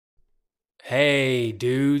Hey,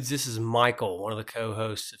 dudes, this is Michael, one of the co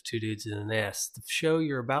hosts of Two Dudes in a Nest, the show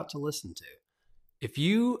you're about to listen to. If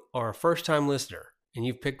you are a first time listener and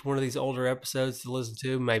you've picked one of these older episodes to listen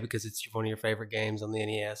to, maybe because it's one of your favorite games on the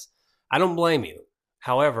NES, I don't blame you.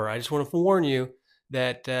 However, I just want to warn you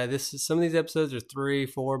that some of these episodes are 3,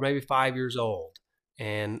 4, maybe 5 years old.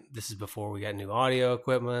 And this is before we got new audio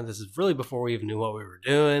equipment. This is really before we even knew what we were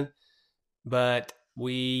doing. But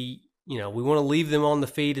we want to leave them on the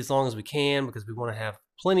feed as long as we can because we want to have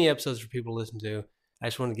plenty of episodes for people to listen to. I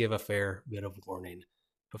just want to give a fair bit of warning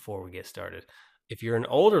before we get started. If you're an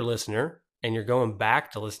older listener and you're going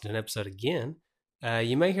back to listen to an episode again,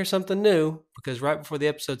 you may hear something new because right before the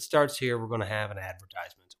episode starts here, we're going to have an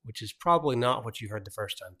advertisement, which is probably not what you heard the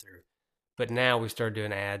first time through. But now we started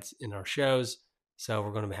doing ads in our shows, so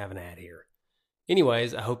we're going to have an ad here.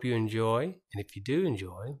 Anyways, I hope you enjoy. And if you do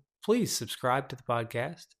enjoy, please subscribe to the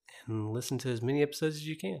podcast and listen to as many episodes as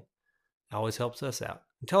you can. It always helps us out.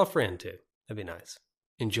 And tell a friend too. That'd be nice.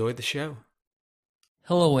 Enjoy the show.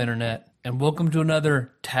 Hello, Internet, and welcome to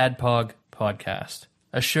another Tadpog podcast,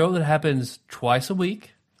 a show that happens twice a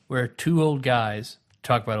week where two old guys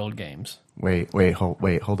talk about old games.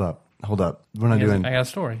 Hold up. We're not doing. I got a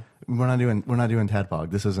story. We're not doing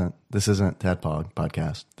Tadpog. This isn't Tadpog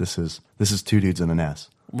podcast. This is Two Dudes in a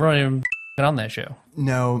Nest. We're not even on that show.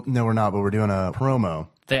 No, we're not. But we're doing a promo.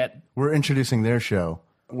 We're introducing their show,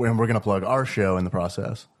 and we're going to plug our show in the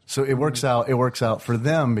process. So it works out. It works out for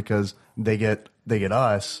them because they get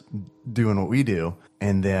us doing what we do,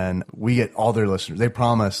 and then we get all their listeners. They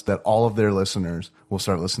promise that all of their listeners will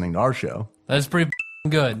start listening to our show. That's pretty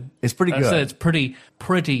good. It's pretty good. I said it's pretty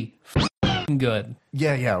good.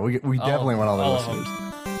 Yeah. We definitely want all their listeners.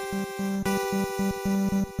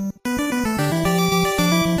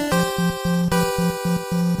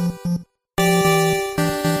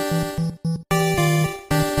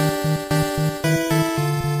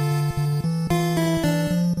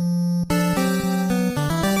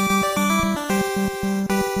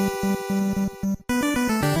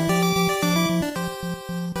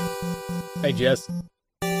 Hey, Jess.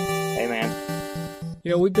 Hey, man.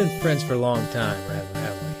 You know, we've been friends for a long time,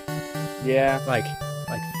 haven't we? Yeah. Like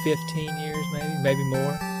 15 years, maybe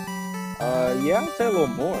more? Yeah, I'd say a little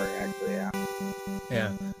more, actually, yeah.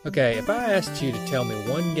 Yeah. Okay, if I asked you to tell me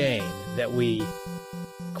one game that we,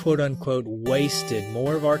 quote-unquote, wasted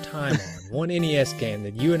more of our time on, one NES game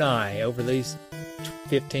that you and I, over these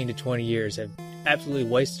 15 to 20 years, have absolutely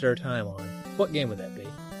wasted our time on, what game would that be?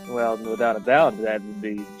 Well, without a doubt, that would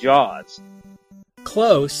be Jaws.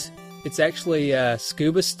 Close. It's actually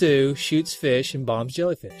Scuba Stew shoots fish and bombs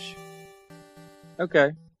jellyfish.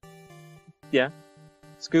 Okay. Yeah.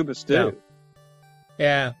 Scuba Stew. No.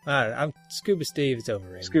 Yeah, I'm Scuba Steve. It's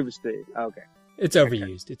overrated. Scuba Stew. Okay. It's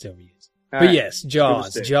overused. Okay. It's overused. All but right. yes,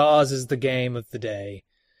 Jaws. Jaws is the game of the day.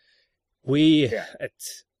 We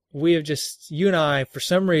have just, you and I, for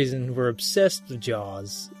some reason, were obsessed with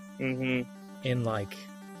Jaws. Mm-hmm. In like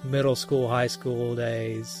middle school, high school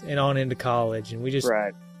days, and on into college, and we just.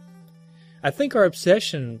 Right. I think our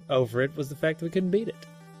obsession over it was the fact that we couldn't beat it.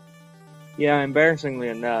 Yeah, embarrassingly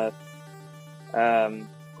enough. Of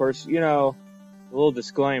course, a little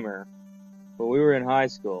disclaimer. When we were in high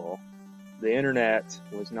school, the internet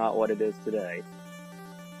was not what it is today.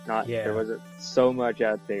 There wasn't so much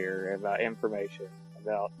out there about information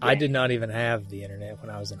about games. I did not even have the internet when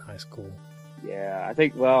I was in high school. Yeah, I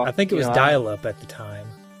think it was dial-up at the time.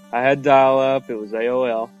 I had dial-up. It was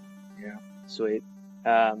AOL. Yeah, sweet.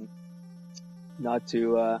 They're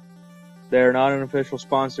not an official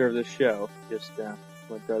sponsor of this show. Just want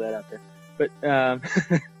to throw that out there. But yeah,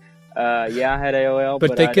 I had AOL.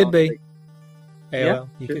 But they could be. AOL, yeah,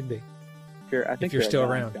 you sure. could be. Sure, I think if you're still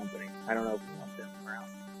around. Company. I don't know if we want them around.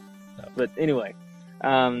 No. But anyway,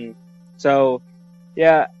 so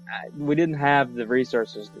yeah, we didn't have the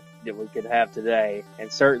resources that we could have today,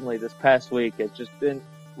 and certainly this past week has just been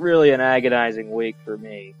really an agonizing week for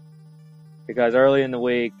me, because early in the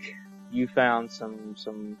week you found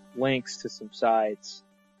some links to some sites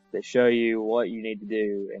that show you what you need to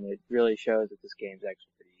do, and it really shows that this game's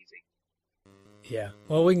actually pretty easy. Yeah,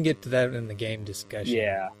 well, we can get to that in the game discussion.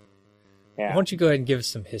 Yeah. Why don't you go ahead and give us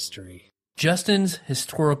some history? Justin's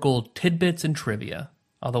historical tidbits and trivia.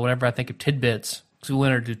 Although whenever I think of tidbits, because we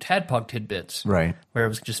wanted to do Tadpog tidbits, Right. where it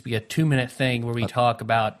was just be a 2-minute thing where we talk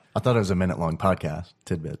about. I thought it was a minute-long podcast,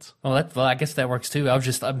 Tidbits. Well, I guess that works too. I was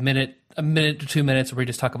just a minute to 2 minutes where we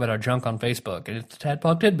just talk about our junk on Facebook, and it's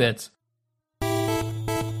Tadpog tidbits.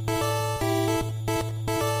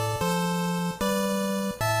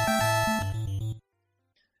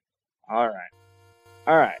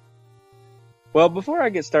 All right. Well, before I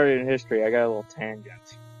get started in history, I got a little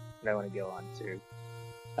tangent. that I want to go on to.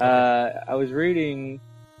 I was reading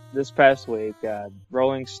this past week,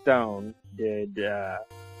 Rolling Stone did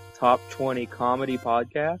top 20 comedy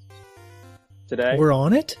podcasts today. We're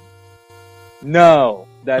on it? No,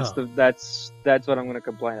 that's what I'm going to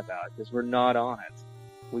complain about, because we're not on it.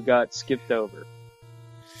 We got skipped over.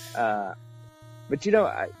 But you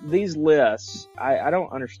know, these lists, I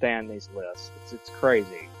don't understand these lists. It's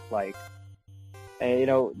crazy. Like, you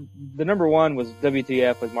know, the number one was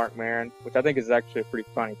WTF with Marc Maron, which I think is actually a pretty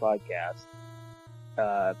funny podcast.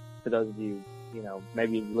 For those of you, you know,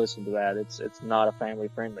 maybe you've listened to that. It's not a family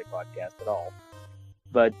friendly podcast at all.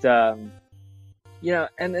 But, you know,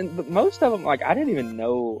 but most of them, like, I didn't even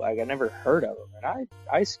know, like, I never heard of them. And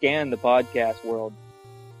I scanned the podcast world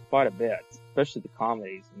quite a bit, especially the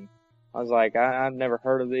comedies. And I was like, I've never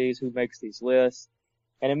heard of these. Who makes these lists?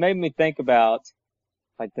 And it made me think about,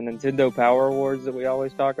 like, the Nintendo Power Awards that we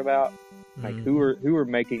always talk about. Like, who are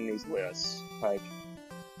making these lists? Like,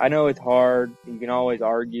 I know it's hard. You can always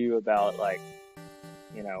argue about, like,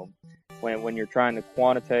 you know, when you're trying to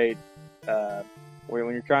quantitate,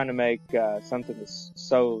 when you're trying to make something that's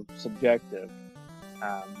so subjective.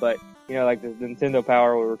 But, you know, like the Nintendo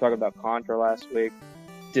Power, we were talking about Contra last week,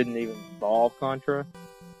 didn't even involve Contra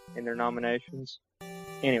in their nominations.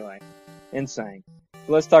 Anyway, insane.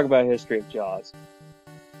 So let's talk about History of Jaws.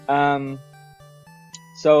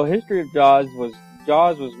 So History of Jaws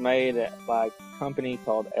was made by a company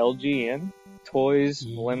called LGN Toys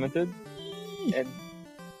Limited. And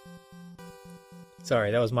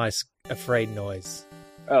sorry, that was my afraid noise.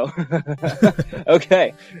 Oh,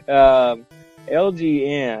 okay.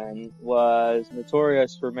 LGN was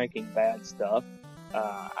notorious for making bad stuff.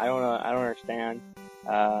 I don't understand.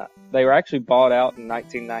 They were actually bought out in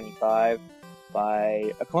 1995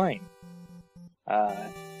 by Acclaim.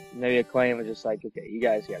 Maybe Acclaim was just like, okay, you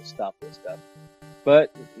guys gotta stop this stuff.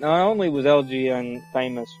 But not only was LGN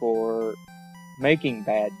famous for making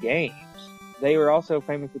bad games, they were also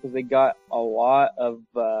famous because they got a lot of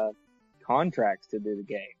contracts to do the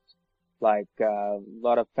games. Like a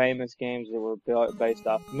lot of famous games that were based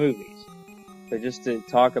off movies. So just to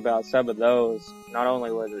talk about some of those, not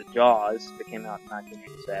only was it Jaws that came out in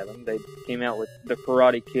 1987, they came out with the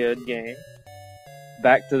Karate Kid game,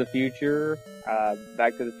 Back to the Future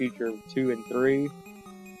 2 and 3,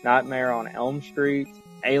 Nightmare on Elm Street,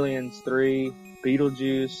 Aliens 3,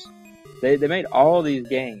 Beetlejuice. They made all these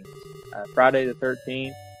games. Friday the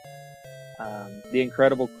 13th, The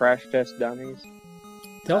Incredible Crash Test Dummies.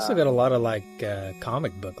 They also got a lot of like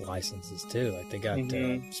comic book licenses too. Like they got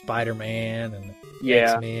Spider-Man and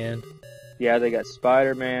X-Men. Yeah, they got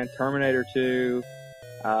Spider-Man, Terminator 2,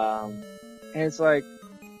 and it's like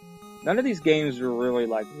none of these games were really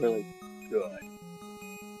good.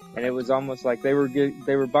 And it was almost like they were getting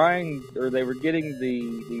the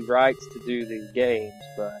rights to do these games,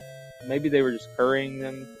 but maybe they were just hurrying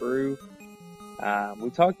them through. We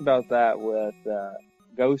talked about that with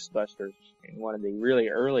Ghostbusters in one of the really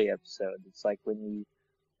early episodes. It's like when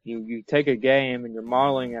you take a game and you're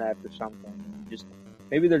modeling it after something, and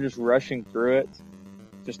maybe they're just rushing through it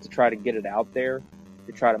just to try to get it out there,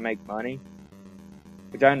 to try to make money,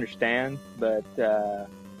 which I understand, but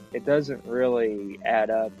it doesn't really add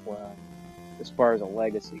up as far as a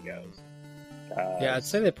legacy goes. Yeah, I'd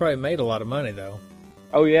say they probably made a lot of money though.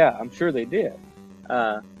 Oh yeah, I'm sure they did.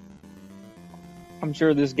 I'm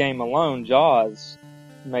sure this game alone, Jaws,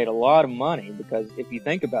 made a lot of money, because if you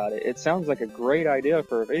think about it, it sounds like a great idea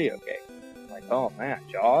for a video game. Like, oh man,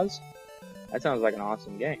 Jaws? That sounds like an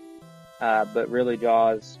awesome game. But really,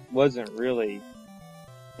 Jaws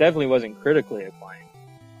definitely wasn't critically acclaimed.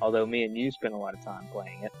 Although me and you spent a lot of time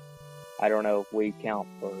playing it. I don't know if we count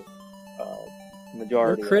for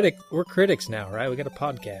majority. We're critics now, right? We got a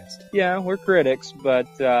podcast. Yeah, we're critics, but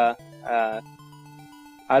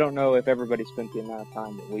I don't know if everybody spent the amount of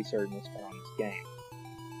time that we certainly spent on this game.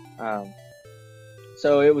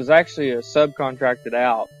 So it was actually subcontracted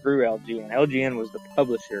out through LGN. LGN was the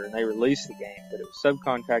publisher, and they released the game, but it was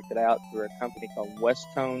subcontracted out through a company called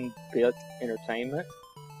Westone Bit Entertainment.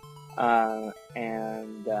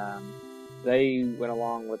 And they went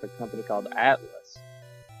along with a company called Atlas.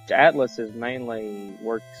 Atlas mainly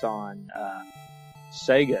works on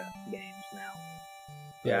Sega games now.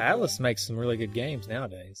 Yeah, Atlas makes some really good games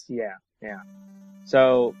nowadays. Yeah.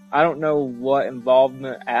 So I don't know what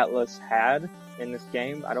involvement Atlas had in this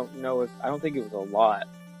game. I don't think it was a lot,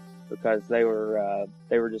 because they were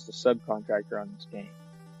just a subcontractor on this game.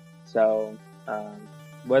 So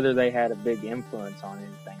whether they had a big influence on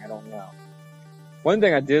anything, I don't know. One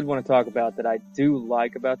thing I did want to talk about that I do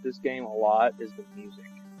like about this game a lot is the music.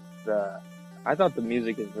 I thought the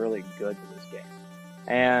music is really good for this game.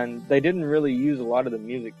 And they didn't really use a lot of the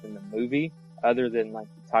music from the movie, other than like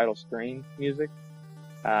the title screen music,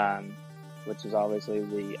 which is obviously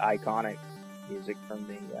the iconic music from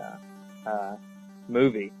the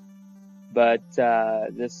movie. But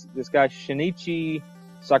this guy Shinichi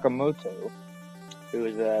Sakamoto, who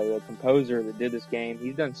is the composer that did this game,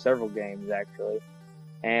 he's done several games actually.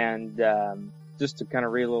 And just to kind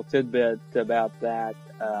of read a little tidbit about that,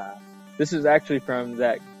 this is actually from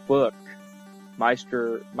that book,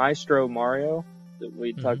 Maestro Mario, that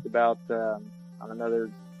we talked about on another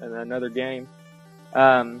game.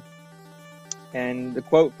 And the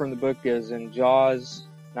quote from the book is, in Jaws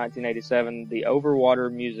 1987, the overwater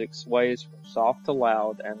music sways from soft to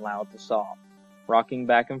loud and loud to soft, rocking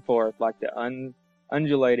back and forth like the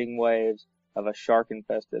undulating waves of a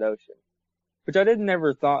shark-infested ocean. Which I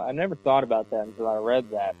never thought about that until I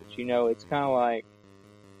read that. But it's kind of like,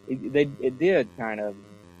 it did kind of,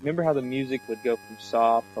 remember how the music would go from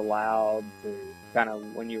soft to loud to kind of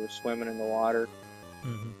when you were swimming in the water?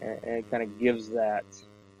 Mm-hmm. And it kind of gives that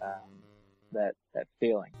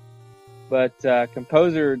feeling. But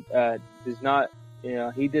composer does not,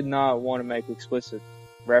 he did not want to make explicit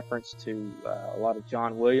reference to a lot of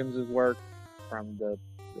John Williams' work from the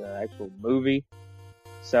actual movie.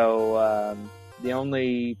 So the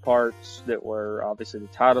only parts that were obviously the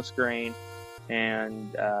title screen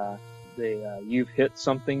and the You've Hit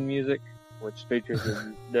Something music, which features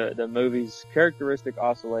the movie's characteristic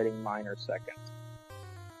oscillating minor second.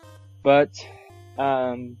 But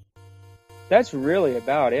that's really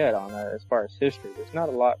about it on as far as history. There's not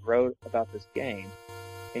a lot wrote about this game.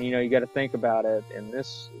 And you got to think about it in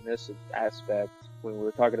this aspect when we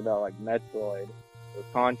were talking about like Metroid or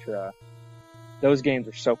Contra. Those games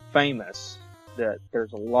are so famous that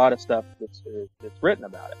there's a lot of stuff that's written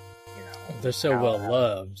about it. They're so well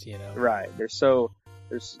loved, Right. There's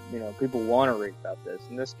people want to read about this.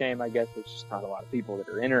 In this game, I guess there's just not a lot of people that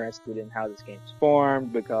are interested in how this game's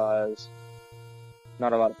formed because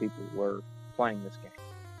not a lot of people were playing this game.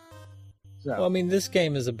 So, well, this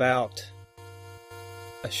game is about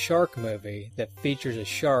a shark movie that features a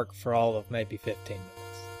shark for all of maybe 15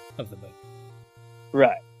 minutes of the movie.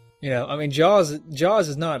 Right. Jaws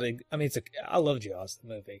is not, I love Jaws, the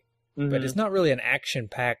movie, but it's not really an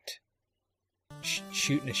action-packed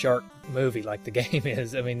shooting a shark movie like the game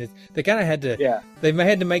is. They kind of had to, they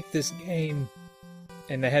had to make this game,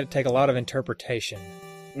 and they had to take a lot of interpretation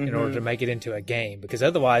in order to make it into a game, because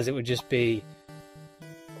otherwise it would just be,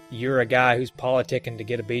 you're a guy who's politicking to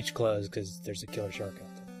get a beach closed because there's a killer shark out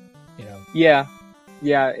there, Yeah.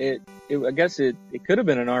 I guess it could have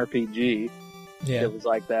been an RPG. Yeah. It was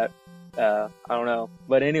like that. I don't know.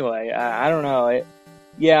 But anyway, I don't know. And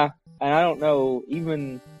I don't know,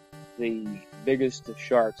 even the biggest of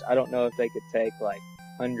sharks, I don't know if they could take like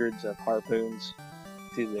hundreds of harpoons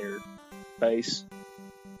to their face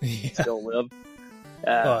and still live.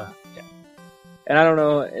 Yeah. And I don't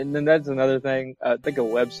know, and then that's another thing. I think a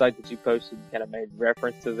website that you posted kind of made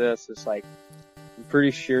reference to this. It's like, I'm pretty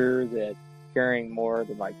sure that carrying more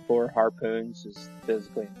than like 4 harpoons is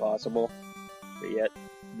physically impossible. But yet,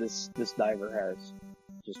 this diver has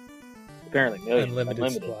just apparently millions.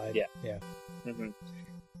 Unlimited supply. Yeah. Mm-hmm.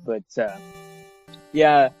 But,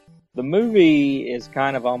 the movie is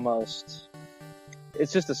kind of almost,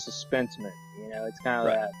 it's just a suspense movie, it's kind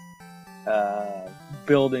of that,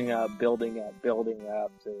 building up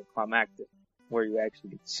to climactic, where you actually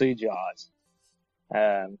get to see Jaws.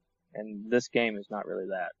 And this game is not really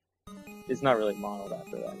that. It's not really modeled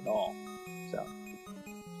after that at all. So,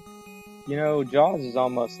 Jaws is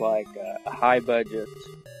almost like a high budget.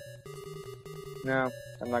 No,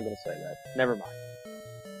 I'm not going to say that. Never mind.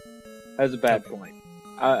 That was a bad point.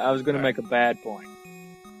 I was going to make a bad point.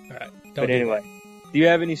 All right. But anyway, do you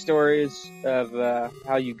have any stories of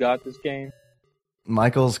how you got this game?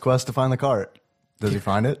 Michael's quest to find the cart. Does he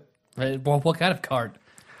find it? Well, what kind of cart?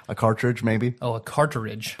 A cartridge, maybe? Oh, a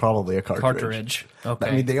cartridge. Probably a cartridge. Cartridge.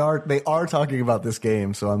 Okay. They are talking about this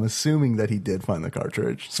game, so I'm assuming that he did find the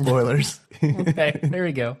cartridge. Spoilers. Okay, there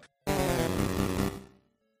we go.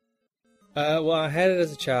 Well, I had it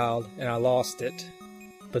as a child, and I lost it.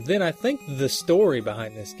 But then I think the story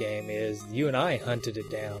behind this game is you and I hunted it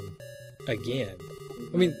down again.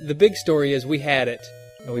 The big story is we had it,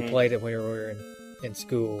 and we played it when we were in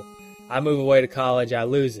school. I move away to college, I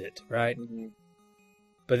lose it, right? Mm-hmm.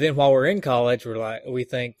 But then while we're in college, we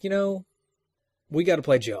think, we got to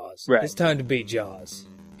play Jaws. Right. It's time to beat Jaws.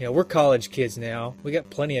 We're college kids now. We got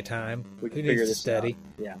plenty of time. We can Who figure needs to this study?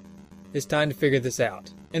 out. Yeah. It's time to figure this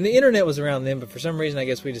out. And the internet was around then, but for some reason, I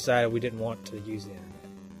guess we decided we didn't want to use the internet.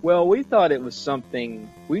 Well, we thought it was something.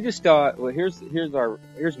 We just thought. Well,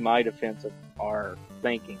 here's my defense of our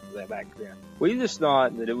thinking back then. We just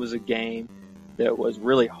thought that it was a game that was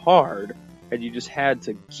really hard, and you just had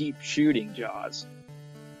to keep shooting Jaws,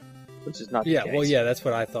 which is not the case. Well, yeah, that's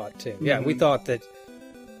what I thought too. Yeah, we thought that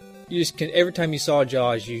you just every time you saw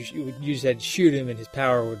Jaws, you just had to shoot him, and his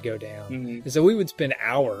power would go down. And so we would spend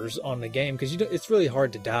hours on the game because it's really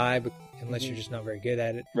hard to die unless you're just not very good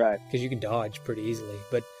at it, right? Because you can dodge pretty easily.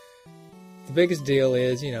 But the biggest deal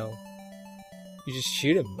is, you just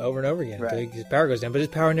shoot him over and over again until his power goes down. But his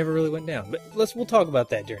power never really went down. But we'll talk about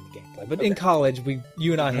that during the gameplay. But in college,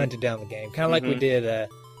 you and I hunted down the game, kind of like we did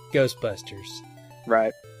Ghostbusters.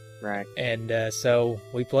 Right. And so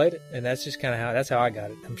we played it, and that's just kind of that's how I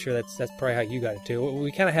got it. I'm sure that's probably how you got it too.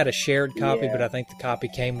 We kind of had a shared copy, but I think the copy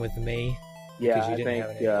came with me. Yeah, you didn't have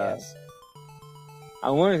an NES. I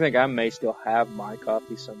want to think I may still have my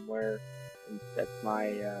copy somewhere at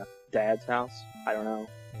my dad's house. I don't know,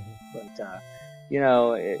 but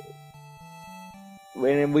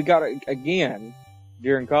when we got it again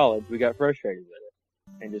during college, we got frustrated with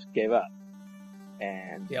it and just gave up.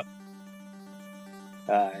 And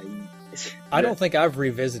I don't think I've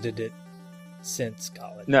revisited it since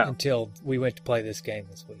college. No. Until we went to play this game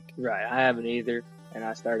this week. Right, I haven't either, and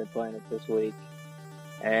I started playing it this week.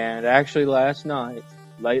 And actually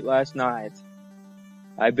late last night,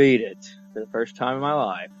 I beat it for the first time in my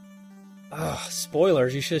life. Oh,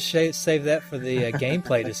 spoilers. You should save that for the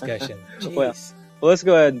gameplay discussion. Jeez. Well, let's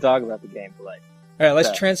go ahead and talk about the gameplay. All right,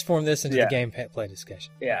 let's transform this into the gameplay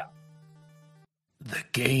discussion. Yeah. The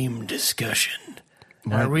game discussion.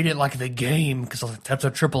 And I read it like the game because that's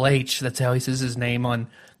a Triple H. That's how he says his name on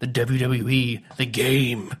the WWE. The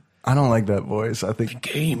game. I don't like that voice. I think the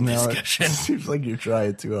game discussion. It seems like you're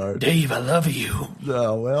trying too hard. Dave, I love you.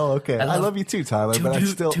 Oh, well, okay. I love you too, Tyler. But I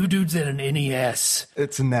still two dudes and an NES.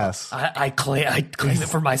 It's a NES. I claim it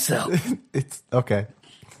for myself. It's okay.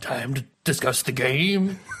 Time to discuss the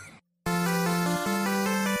game.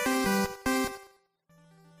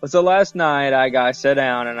 So last night I sat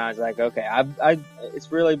down and I was like, okay,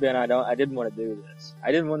 it's really been I didn't want to do this.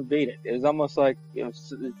 I didn't want to beat it. It was almost like it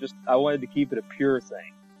was just I wanted to keep it a pure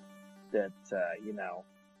thing. That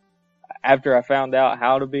after I found out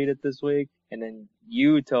how to beat it this week, and then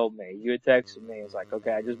you had texted me, it was like,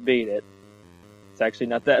 okay, I just beat it. It's actually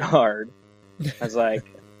not that hard. I was like,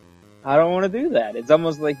 I don't want to do that. It's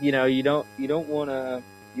almost like you don't want to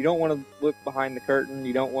look behind the curtain.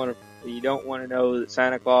 You don't want to know that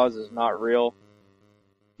Santa Claus is not real.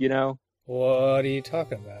 What are you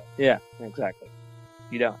talking about? Yeah, exactly.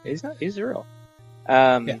 You don't. He's real.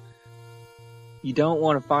 You don't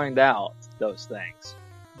want to find out those things.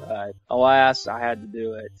 But alas, I had to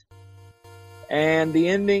do it. And the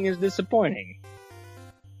ending is disappointing.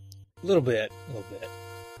 A little bit.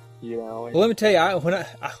 Well, let me tell you,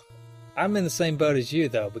 I'm in the same boat as you,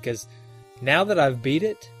 though, because now that I've beat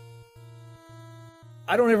it,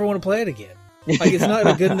 I don't ever want to play it again. Like, it's not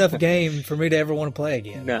a good enough game for me to ever want to play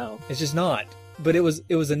again. No. It's just not. But it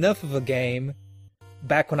was enough of a game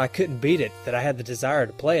back when I couldn't beat it that I had the desire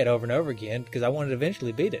to play it over and over again because I wanted to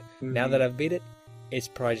eventually beat it. Mm-hmm. Now that I've beat it, it's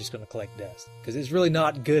probably just going to collect dust because it's really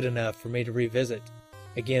not good enough for me to revisit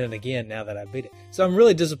again and again now that I've beat it. So I'm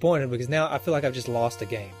really disappointed because now I feel like I've just lost a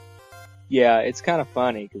game. Yeah, it's kind of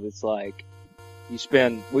funny because it's like we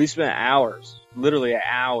spent hours, literally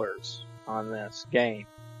hours on this game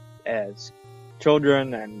as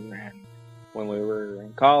children and when we were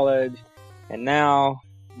in college, and now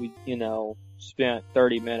we, spent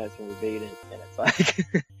 30 minutes and we beat it, and it's like,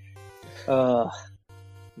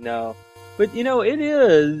 no. But, it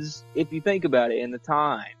is, if you think about it, in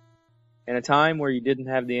a time where you didn't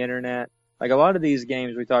have the internet, like a lot of these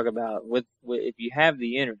games we talk about, if you have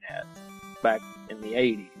the internet back in the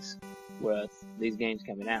 80s with these games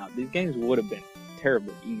coming out, these games would have been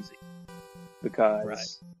terribly easy.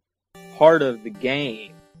 Because part of the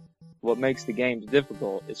game, what makes the games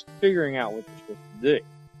difficult, is figuring out what you're supposed to do.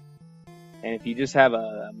 And if you just have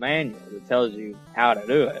a manual that tells you how to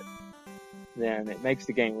do it, then it makes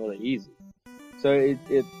the game really easy. So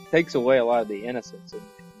it takes away a lot of the innocence in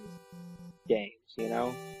these games,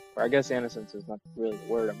 Or I guess innocence is not really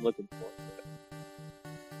the word I'm looking for.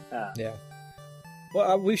 Yeah.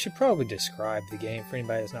 Well, we should probably describe the game for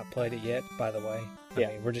anybody that's not played it yet, by the way. I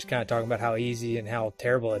mean, we're just kind of talking about how easy and how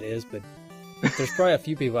terrible it is, but there's probably a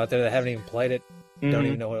few people out there that haven't even played it, don't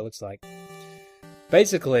even know what it looks like.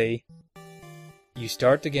 Basically, you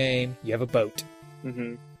start the game, you have a boat.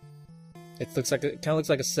 Mm-hmm. It kind of looks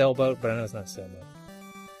like a sailboat, but I know it's not a sailboat.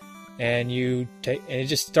 And it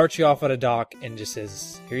just starts you off at a dock and just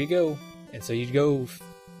says, here you go. And so you go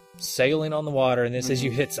sailing on the water, and it says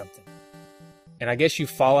you hit something. And I guess you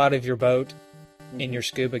fall out of your boat in your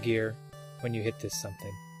scuba gear when you hit this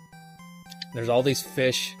something. There's all these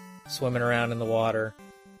fish swimming around in the water.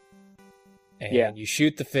 And you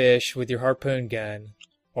shoot the fish with your harpoon gun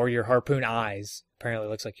or your harpoon eyes. Apparently it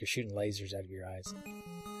looks like you're shooting lasers out of your eyes.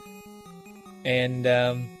 And,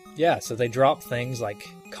 so they drop things like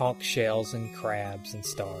conch shells and crabs and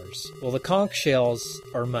stars. Well, the conch shells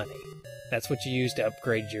are money. That's what you use to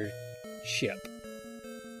upgrade your ship.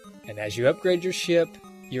 And as you upgrade your ship,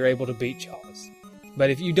 you're able to beat Jaws.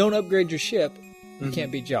 But if you don't upgrade your ship, you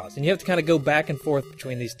can't beat Jaws. And you have to kind of go back and forth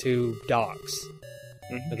between these two docks,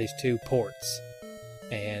 or these two ports,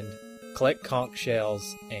 and collect conch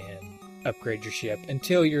shells and upgrade your ship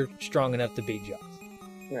until you're strong enough to beat Jaws.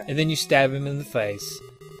 Right. And then you stab him in the face,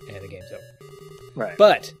 and the game's over. Right.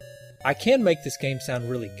 But I can make this game sound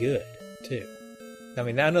really good, too. I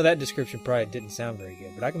mean, I know that description probably didn't sound very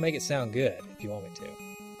good, but I can make it sound good if you want me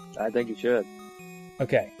to. I think you should.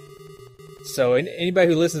 Okay. So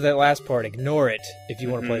anybody who listens to that last part, ignore it if you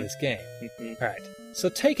want to play this game. All right. So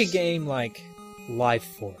take a game like Life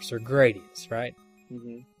Force or Gradius, right?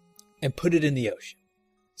 And put it in the ocean.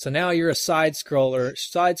 So now you're a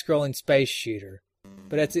side-scrolling space shooter,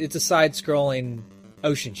 but it's a side-scrolling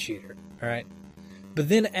ocean shooter, all right? But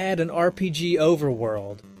then add an RPG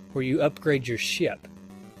overworld where you upgrade your ship.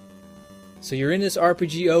 So you're in this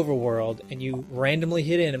RPG overworld, and you randomly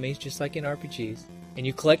hit enemies, just like in RPGs, and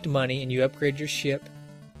you collect money, and you upgrade your ship.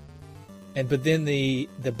 But then the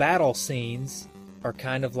battle scenes are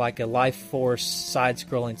kind of like a Life Force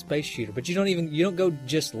side-scrolling space shooter, but you don't go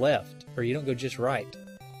just left, or you don't go just right.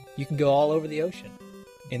 You can go all over the ocean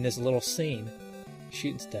in this little scene,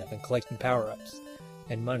 shooting stuff and collecting power-ups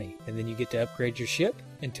and money. And then you get to upgrade your ship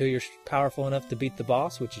until you're powerful enough to beat the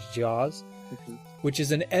boss, which is Jaws, which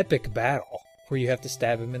is an epic battle where you have to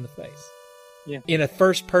stab him in the face. Yeah. In a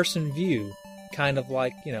first-person view, kind of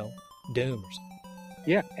like, Doom or something.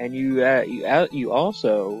 Yeah, and you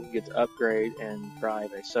also get to upgrade and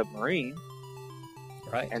drive a submarine.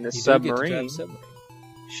 Right. And the submarine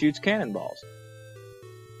shoots cannonballs.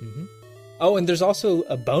 Oh, and there's also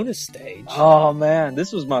a bonus stage. Oh man,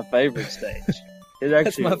 this was my favorite stage.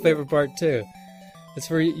 That's my favorite part too. It's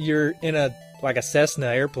where you're in a Cessna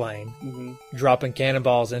airplane, dropping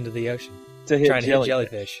cannonballs into the ocean to hit trying to hit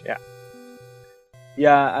jellyfish. Yeah.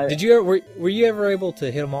 Yeah. Did you ever? Were you ever able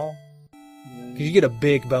to hit them all? Because you get a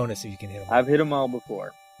big bonus if you can hit them all. I've hit them all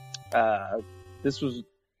before. This was,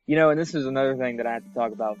 and this is another thing that I have to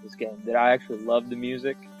talk about with this game, that I actually love the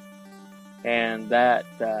music. And that,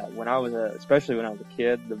 especially when I was a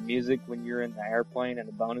kid, the music when you're in the airplane and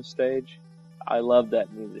the bonus stage, I love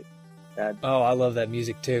that music. I love that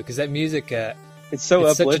music too, because that music, it's so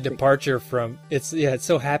uplifting. Such a departure from, it's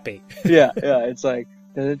so happy. Yeah, it's like,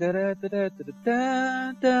 da, da, da, da, da,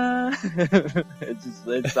 da, da, da.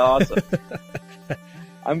 It's awesome.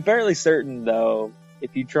 I'm fairly certain, though,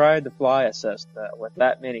 if you tried to fly a Cessna with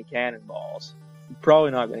that many cannonballs, you're probably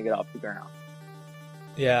not going to get off the ground.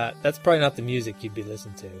 Yeah, that's probably not the music you'd be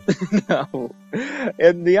listening to. No.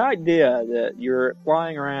 And the idea that you're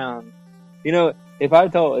flying around, if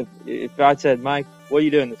I said, Mike, what are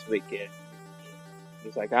you doing this weekend?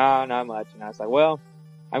 He's like, not much. And I was like, well,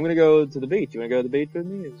 I'm going to go to the beach. You want to go to the beach with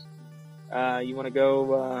me? You want to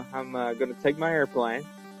go, I'm going to take my airplane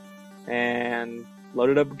and load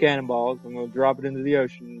it up with cannonballs. I'm going to drop it into the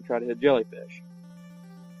ocean and try to hit jellyfish.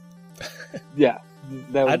 Yeah.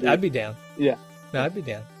 I'd be down. Yeah. No, I'd be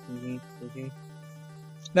down.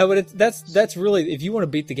 No, but that's really, if you want to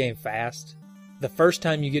beat the game fast, the first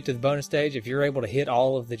time you get to the bonus stage, if you're able to hit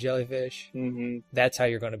all of the jellyfish, that's how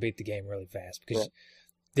you're going to beat the game really fast. Because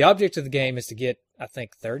the object of the game is to get, I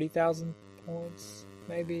think, 30,000 points,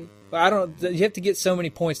 maybe. Well, you have to get so many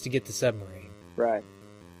points to get the submarine. Right.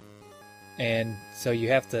 And so you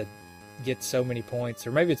have to get so many points,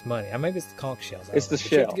 or maybe it's money. Maybe it's the conch shells. It's the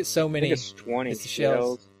shell. You have to get so many. I think it's 20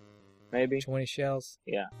 shells. Maybe 20 shells.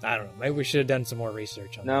 Yeah, I don't know. Maybe we should have done some more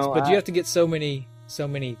research on this. No, but you have to get so many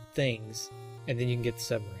things, and then you can get the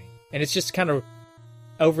submarine. And it's just kind of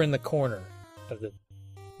over in the corner of the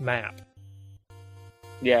map.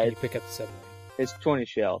 Yeah, you pick up the submarine. It's 20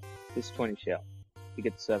 shells. It's 20 shells. You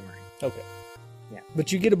get the submarine. Okay. Yeah,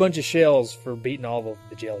 but you get a bunch of shells for beating all of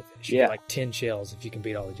the jellyfish. You get like 10 shells if you can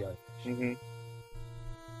beat all the jellyfish.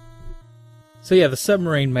 So yeah, the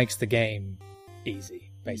submarine makes the game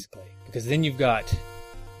easy, basically. Because then you've got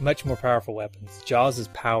much more powerful weapons. Jaws'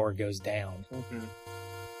 power goes down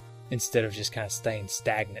instead of just kind of staying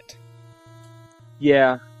stagnant.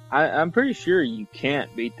 Yeah, I'm pretty sure you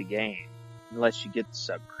can't beat the game unless you get the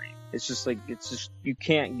submarine. it's just you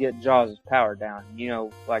can't get Jaws' power down. You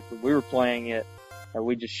know, like when we were playing it,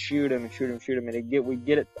 we just shoot him, and we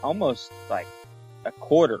get it almost like a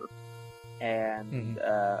quarter, and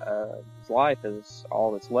his life is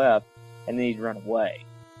all that's left, and then he'd run away,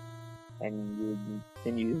 and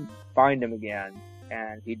then you find him again,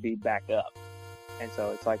 and he'd be back up, and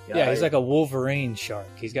so it's like he's like a Wolverine shark.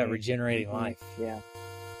 He's got regenerating life. Yeah,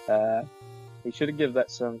 he should have given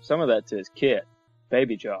some of that to his kid,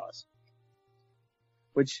 Baby Jaws,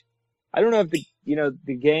 which I don't know if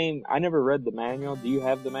the game. I never read the manual. Do you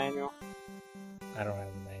have the manual? I don't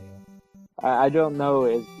have the manual. I don't know.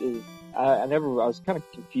 I was kind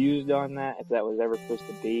of confused on that, if that was ever supposed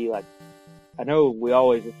to be like. I know we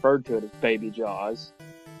always referred to it as Baby Jaws,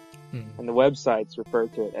 and the websites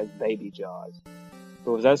referred to it as Baby Jaws.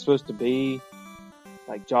 But was that supposed to be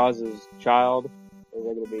like Jaws' child, or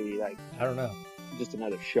was it going to be like, I don't know, just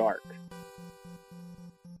another shark?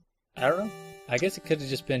 I don't know. I guess it could have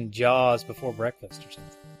just been Jaws before breakfast or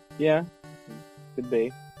something. Yeah, could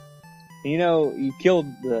be. You know, you killed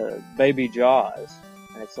the Baby Jaws,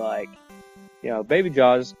 and it's like, Baby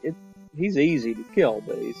Jaws, he's easy to kill,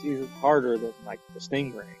 but he's harder than like the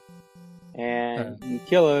stingray. And you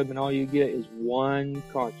kill him, and all you get is one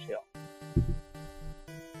conch shell.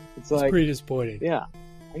 It's pretty disappointing. Yeah,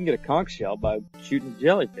 I can get a conch shell by shooting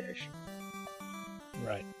jellyfish.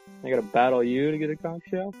 Right. I gotta battle you to get a conch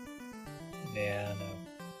shell? Yeah, I know.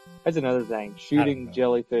 That's another thing. Shooting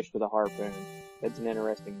jellyfish with a harpoon. That's an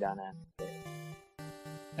interesting dynamic there.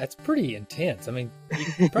 That's pretty intense. I mean,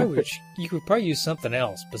 you could probably use something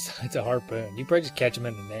else besides a harpoon. You probably just catch him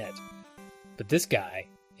in the net. But this guy,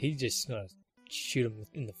 he's just gonna shoot him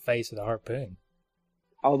in the face with a harpoon.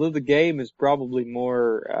 Although the game is probably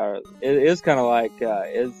more, it is kind of like,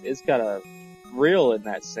 it's kind of real in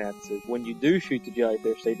that sense. Is when you do shoot the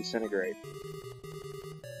jellyfish, they disintegrate.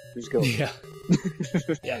 Just go. Yeah.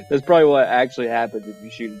 Yeah. That's probably what actually happens if you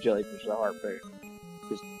shoot a jellyfish with a harpoon.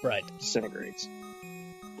 Just disintegrates.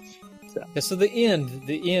 So the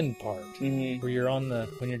end part, where you're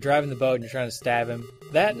when you're driving the boat and you're trying to stab him,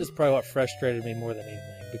 that is probably what frustrated me more than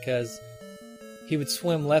anything, because he would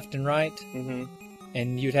swim left and right,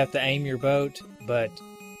 and you'd have to aim your boat, but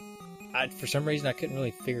for some reason I couldn't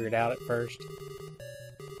really figure it out at first.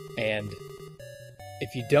 And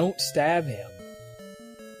if you don't stab him,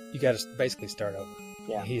 you got to basically start over.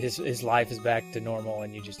 Yeah. His life is back to normal,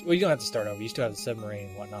 and you don't have to start over. You still have the submarine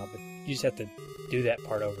and whatnot, but you just have to do that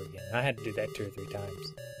part over again. I had to do that 2 or 3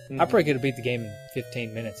 times. I probably could have beat the game in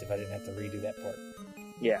 15 minutes if I didn't have to redo that part.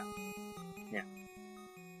 Yeah.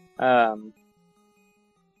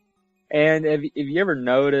 And have you ever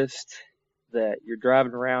noticed that you're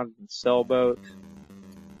driving around in a sailboat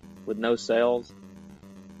with no sails?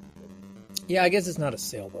 Yeah, I guess it's not a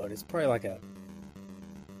sailboat. It's probably like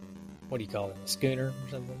what do you call it, a schooner or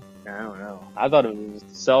something? I don't know. I thought it was a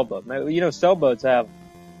sailboat. Maybe, sailboats have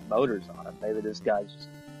motors on them. Maybe this guy's just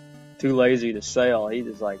too lazy to sail. He's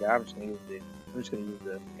just like, I'm just gonna use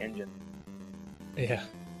the engine. Yeah.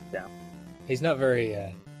 Yeah. He's not very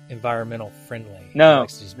environmental friendly. No. He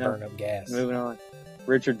likes to just burn up gas. Moving on.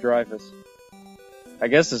 Richard Dreyfuss. I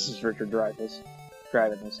guess this is Richard Dreyfuss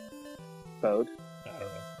driving this boat. I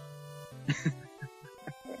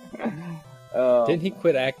don't know. Didn't he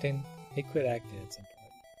quit acting? He quit acting at some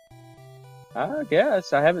point. I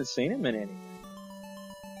guess. I haven't seen him in anything.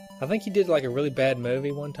 I think he did like a really bad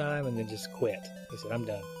movie one time and then just quit. He said, I'm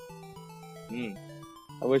done.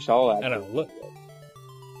 I wish all actors. I know. Look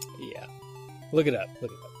it up.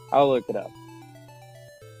 I'll look it up.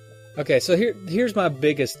 Okay, so here's my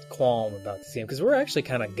biggest qualm about this game, because we're actually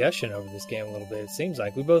kind of gushing over this game a little bit. It seems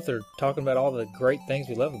like we both are talking about all the great things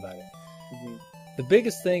we love about it. The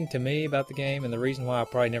biggest thing to me about the game, and the reason why I'll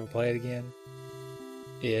probably never play it again,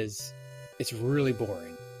 is it's really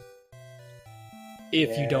boring.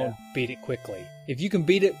 If you don't beat it quickly. If you can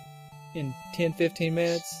beat it in 10, 15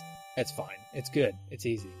 minutes, that's fine. It's good. It's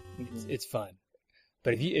easy. It's fun.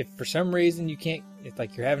 But if for some reason you can't, it's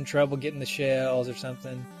like you're having trouble getting the shells or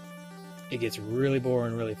something, it gets really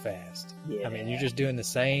boring really fast. Yeah. I mean, you're just doing the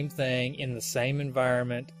same thing in the same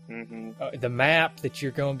environment. The map that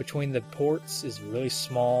you're going between the ports is really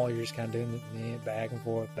small. You're just kind of doing it back and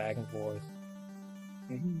forth.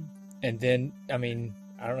 And then, I mean,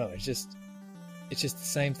 I don't know. It's just the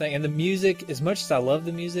same thing. And the music, as much as I love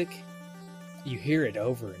the music, you hear it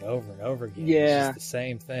over and over and over again. Yeah. It's just the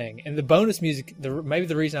same thing. And the bonus music, maybe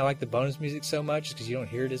the reason I like the bonus music so much is because you don't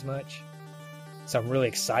hear it as much. So I'm really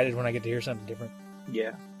excited when I get to hear something different.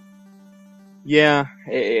 Yeah. Yeah,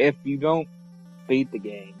 if you don't beat the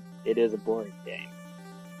game, it is a boring game.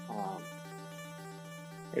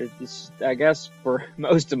 I guess for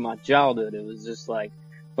most of my childhood, it was just like,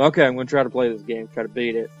 okay, I'm going to try to play this game, try to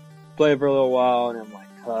beat it, play it for a little while, and I'm like,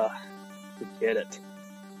 forget it.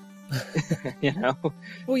 You know?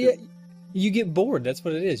 Well, yeah, you get bored. That's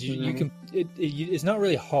what it is. You can. It's not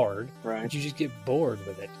really hard, right? But you just get bored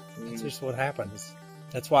with it. That's just what happens.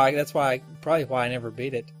 That's why probably why I never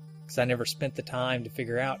beat it, because I never spent the time to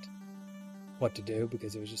figure out what to do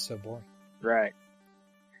because it was just so boring. Right.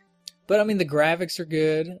 But I mean, the graphics are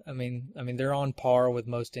good. I mean, they're on par with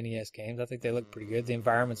most NES games. I think they look pretty good. The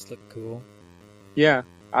environments look cool. Yeah,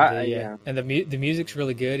 and the music's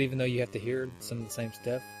really good, even though you have to hear some of the same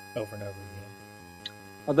stuff over and over again.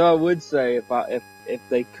 Although I would say if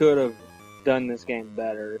they could have done this game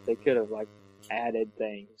better, if they could have like added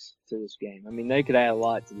things to this game, I mean, they could add a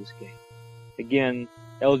lot to this game. Again,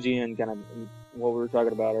 LGN, kind of what we were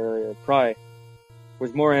talking about earlier, probably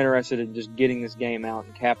was more interested in just getting this game out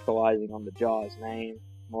and capitalizing on the Jaws name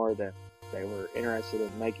more than they were interested in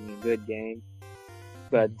making a good game.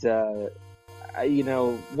 But, you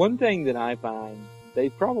know, one thing that I find, I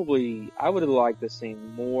would have liked to see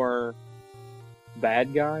more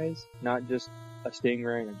bad guys, not just a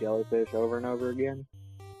stingray and a jellyfish over and over again.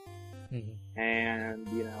 Mm-hmm. And,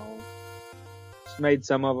 you know, just made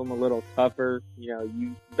some of them a little tougher. You know,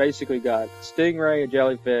 you basically got a stingray, a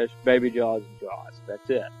jellyfish, baby Jaws, and Jaws. That's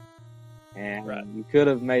it. And you could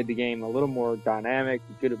have made the game a little more dynamic.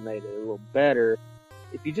 You could have made it a little better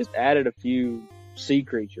if you just added a few sea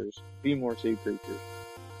creatures, a few more sea creatures.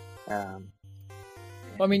 Well,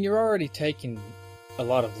 I mean, you're already taking a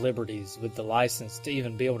lot of liberties with the license to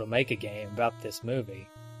even be able to make a game about this movie.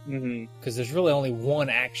 Because there's really only one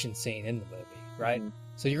action scene in the movie, right? Mm-hmm.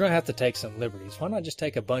 So you're going to have to take some liberties. Why not just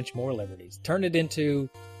take a bunch more liberties? Turn it into,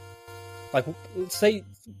 like, let's say,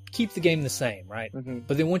 keep the game the same, right? Mm-hmm.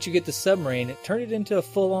 But then once you get the submarine, turn it into a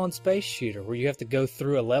full-on space shooter where you have to go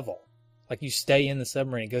through a level. Like, you stay in the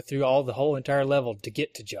submarine and go through the whole entire level to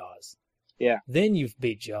get to Jaws. Yeah. Then you've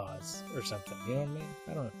beat Jaws or something. You know what I mean?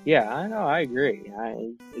 I don't know. Yeah, I know. I agree.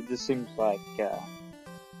 It just seems like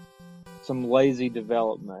some lazy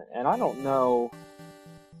development. And I don't know.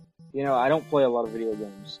 You know, I don't play a lot of video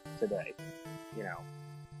games today. You know,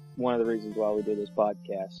 one of the reasons why we do this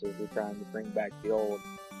podcast is we're trying to bring back the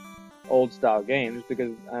old style games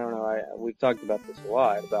because, I don't know, we've talked about this a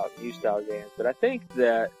lot, about new style games. But I think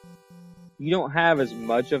that you don't have as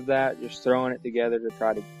much of that just throwing it together to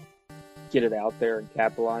try to get it out there and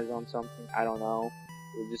capitalize on something. I don't know.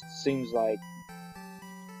 It just seems like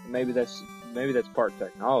maybe that's part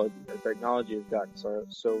technology. Our technology has gotten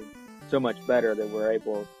so much better that we're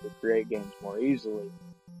able to create games more easily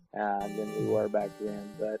than we were back then.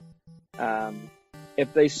 But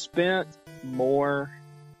if they spent more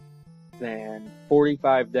than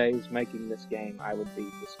 45 days making this game, I would be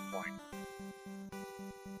disappointed.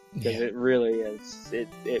 Because it really is.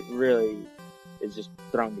 It really is just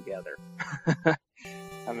thrown together.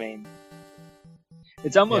 I mean,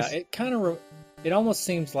 it's almost. Yeah, it almost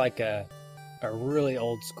seems like a really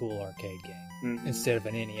old school arcade game instead of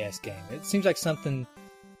an NES game. It seems like something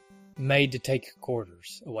made to take your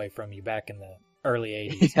quarters away from you back in the early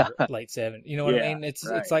 80s or late 70s. You know what I mean? It's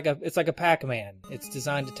like a Pac-Man. It's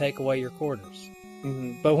designed to take away your quarters.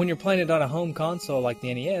 Mm-hmm. But when you're playing it on a home console like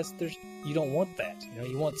the NES, you don't want that. You know,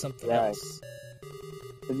 you want something else.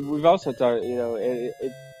 We've also talked, you know,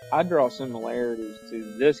 I draw similarities to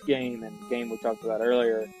this game and the game we talked about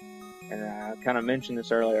earlier, and I kind of mentioned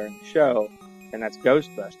this earlier in the show, and that's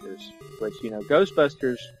Ghostbusters, which, you know,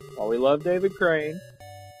 Ghostbusters, while we love David Crane,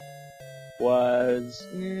 was,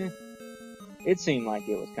 it seemed like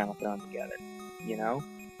it was kind of thrown together, you know?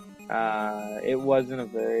 It wasn't a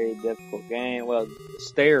very difficult game. Well, the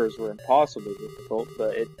stairs were impossibly difficult,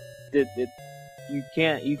 but you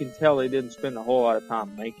can tell they didn't spend a whole lot of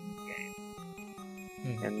time making the game.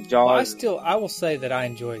 Mm-hmm. And Jaws. Well, I will say that I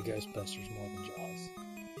enjoy Ghostbusters more than Jaws.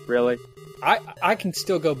 Really? I can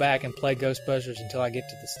still go back and play Ghostbusters until I get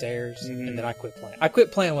to the stairs, and then I quit playing. I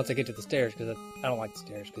quit playing once I get to the stairs because I don't like the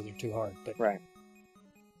stairs because they're too hard. But right.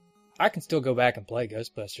 I can still go back and play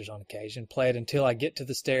Ghostbusters on occasion, play it until I get to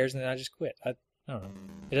the stairs, and then I just quit. I don't know.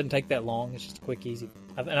 It doesn't take that long. It's just a quick, easy.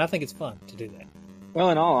 And I think it's fun to do that. Well,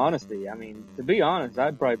 in all honesty, I mean, to be honest,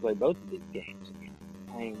 I'd probably play both of these games again.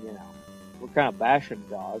 I mean, you know, we're kind of bashing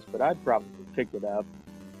Jaws, but I'd probably pick it up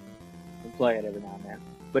and play it every now and then.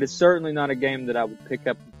 But it's certainly not a game that I would pick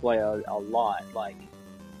up and play a lot, like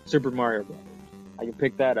Super Mario Brothers. I could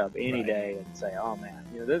pick that up any day and say, oh man,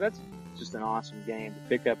 you know, that's just an awesome game to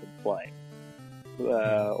pick up and play.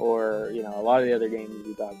 Or, you know, a lot of the other games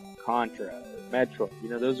we talk about, Contra or Metroid, you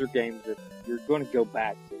know, those are games that you're going to go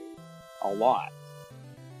back to a lot.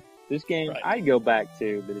 This game Right. I'd go back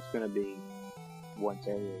to, but it's going to be once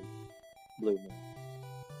every blue moon.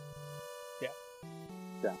 Yeah.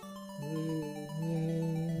 So.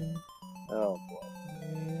 Oh boy.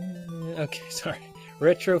 Okay, sorry.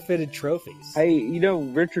 Retrofitted trophies. Hey,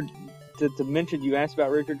 Richard, to mention, you asked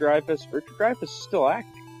about Richard Dreyfuss. Richard Dreyfuss is still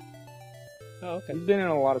active. Oh, okay. He's been in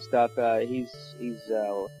a lot of stuff. He's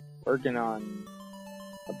working on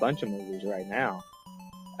a bunch of movies right now.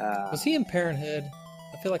 Was he in Parenthood?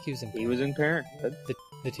 I feel like he was in Parenthood. He was in Parenthood.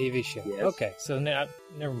 The TV show. Yes. Okay, so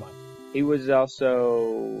never mind. He was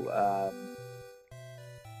also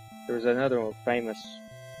there was another one famous.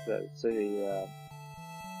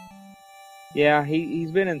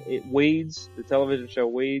 He's been in Weeds, the television show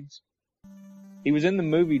Weeds. He was in the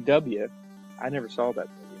movie W. I never saw that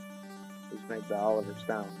movie. It was made by Oliver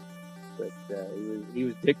Stone, but he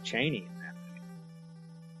was Dick Cheney in that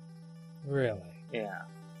movie. Really?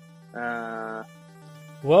 Yeah.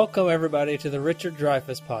 Welcome, everybody, to the Richard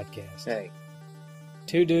Dreyfuss podcast. Hey.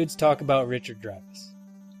 Two dudes talk about Richard Dreyfuss.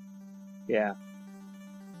 Yeah.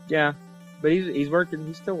 Yeah. But he's working.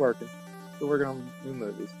 He's still working. Still working on new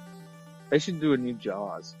movies. They should do a new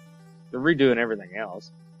Jaws. They're redoing everything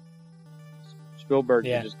else. Spielberg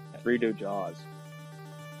should just redo Jaws.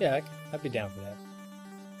 Yeah, I'd be down for that.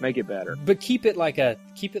 Make it better. But keep it like a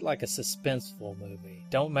suspenseful movie.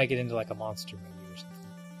 Don't make it into like a monster movie or something.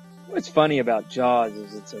 What's funny about Jaws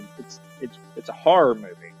is it's a horror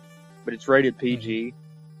movie, but it's rated PG. Mm-hmm.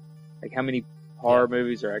 Like how many horror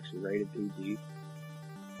movies are actually rated PG?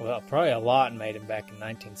 Well, probably a lot made them back in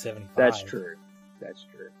 1975. That's true.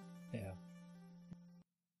 Yeah.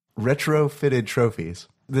 Retrofitted trophies.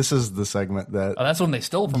 This is the segment that. Oh, that's when they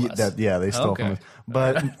stole from us. They stole Okay. from us.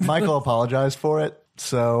 But Michael apologized for it,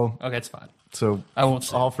 so Okay, it's fine. so I won't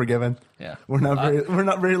say. all forgiven. Yeah. We're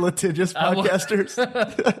not very litigious I will- podcasters.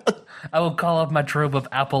 I will call up my troop of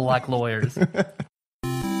Apple-like lawyers.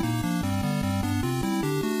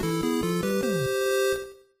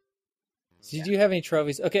 Did you have any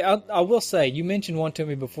trophies? Okay, I will say, you mentioned one to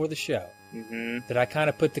me before the show Mm-hmm. that I kind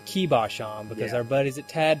of put the kibosh on because our buddies at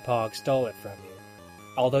Tadpog stole it from you.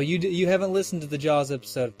 Although you haven't listened to the Jaws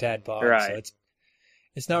episode of Tadpog, Right. so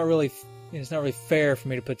it's not really fair for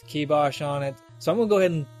me to put the kibosh on it. So I'm gonna go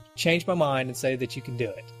ahead and change my mind and say that you can do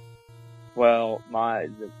it. Well, my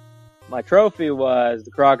trophy was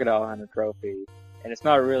the Crocodile Hunter trophy, and it's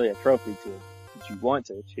not really a trophy that you want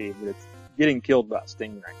to achieve, but it's getting killed by a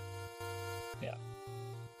stingray. Yeah.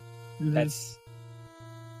 Mm-hmm. That's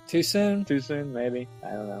too soon. Too soon, maybe. I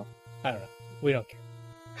don't know. We don't care.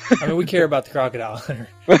 I mean, we care about the Crocodile Hunter.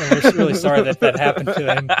 And we're really sorry that happened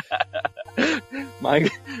to him.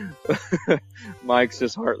 Mike's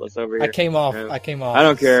just heartless over here. I came off. I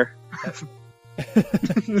don't care.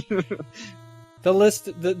 The list,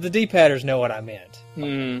 the D-padders know what I meant.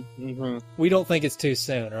 Mm-hmm. We don't think it's too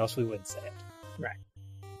soon, or else we wouldn't say it. Right.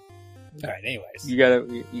 All right. Anyways, You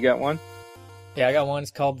got one? yeah, I got one.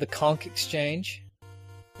 It's called the Conch Exchange.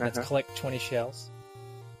 That's Uh-huh. collect 20 shells.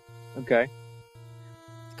 Okay.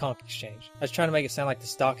 The Conch Exchange. I was trying to make it sound like the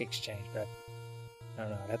Stock Exchange, but I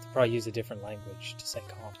don't know. I'd have to probably use a different language to say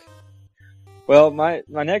conch. Well, my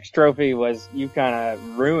next trophy was, you kind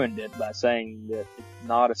of ruined it by saying that it's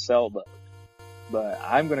not a sailboat. But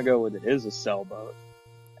I'm going to go with it is a sailboat.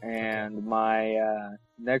 And my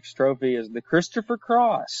next trophy is the Christopher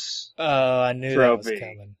Cross. Oh, I knew that was Trophy.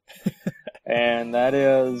 coming. And that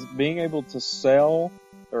is being able to sail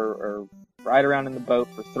or ride around in the boat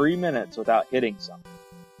for 3 minutes without hitting something.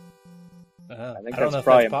 I think don't know that's if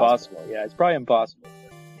probably that's possible. impossible. Yeah, it's probably impossible.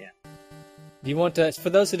 Yeah. Do you want to, for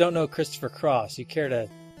those who don't know Christopher Cross, you care to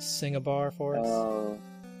sing a bar for us?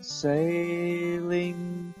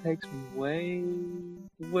 Sailing takes me way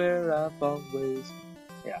to where I've always.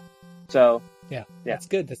 Yeah. So. Yeah. That's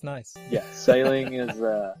good. That's nice. Yeah, Sailing is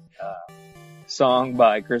a song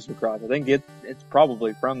by Christopher Cross. I think it's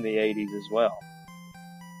probably from the 80s as well.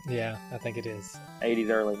 Yeah, I think it is. 80s,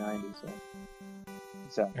 early 90s.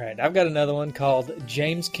 So. All right, I've got another one called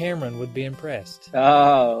James Cameron Would Be Impressed.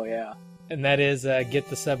 Oh, yeah. And that is Get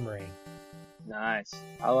the Submarine. Nice.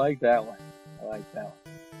 I like that one.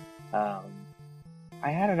 I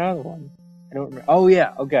had another one. I don't remember. Oh,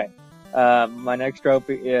 yeah. Okay. My next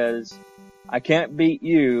trophy is I can't beat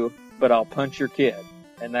you, but I'll punch your kid.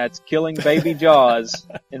 And that's killing baby Jaws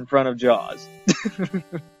in front of Jaws.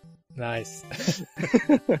 Nice.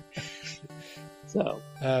 So.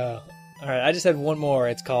 All right, I just had one more.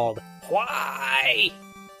 It's called Why?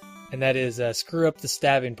 And that is screw up the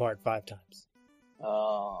stabbing part 5 times.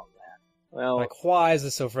 Oh, man. Well, Like, why is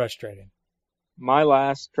this so frustrating? my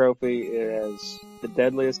last trophy is the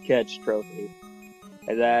Deadliest Catch trophy.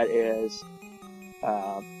 And that is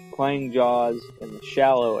playing Jaws in the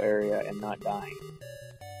shallow area and not dying.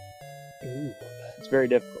 Ooh. It's very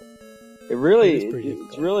difficult. It's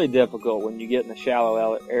difficult. really difficult when you get in the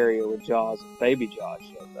shallow area with Jaws and Baby Jaws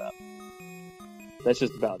shows up. That's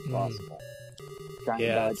just about impossible. Trying to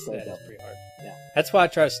dodge that those is up. pretty hard. Yeah. That's why I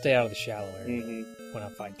try to stay out of the shallow area Mm-hmm. when I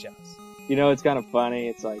fight Jaws. You know, it's kind of funny.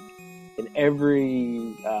 It's like in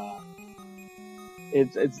every,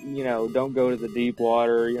 it's don't go to the deep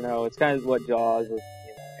water. You know, it's kind of what Jaws was.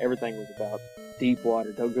 You know, everything was about deep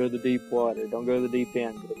water. Don't go to the deep water. Don't go to the deep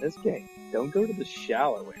end. But in this game, don't go to the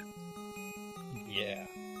shallow end. Yeah.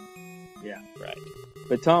 Yeah. Right.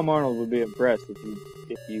 But Tom Arnold would be impressed if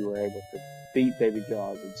you were able to beat Baby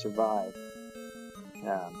Jaws and survive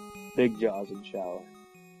Big Jaws in the shallow end.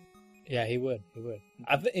 Yeah, he would. He would.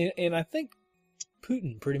 And I think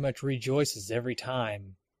Putin pretty much rejoices every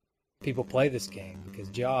time people play this game because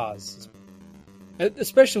Jaws,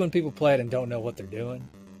 especially when people play it and don't know what they're doing,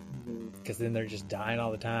 because then they're just dying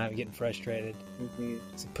all the time, getting frustrated. Mm-hmm.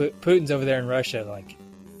 So Putin's over there in Russia, like,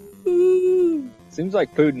 ooh. Seems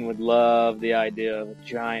like Putin would love the idea of a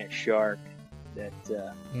giant shark that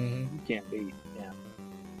you can't beat. Yeah.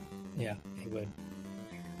 Yeah, he would.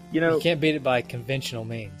 You know, you can't beat it by conventional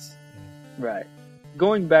means. Right.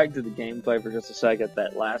 Going back to the gameplay for just a second,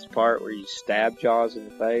 that last part where you stab Jaws in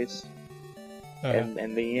the face,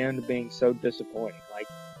 and the end being so disappointing. Like,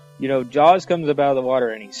 you know, Jaws comes up out of the water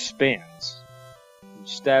and he spins. You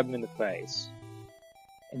stab him in the face.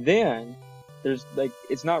 And then, there's, like,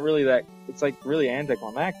 it's not really that, it's like really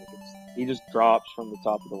anticlimactic. He just drops from the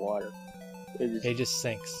top of the water. He just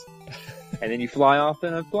sinks. And then you fly off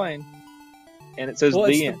in a plane. And it says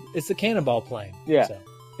the end. It's the cannonball plane. Yeah. So.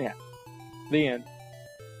 Yeah. The end.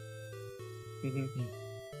 Mm-hmm.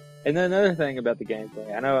 And then another thing about the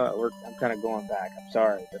gameplay, I know I'm kind of going back, I'm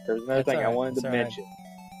sorry, but there's another thing I wanted to mention.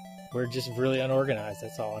 Right. We're just really unorganized,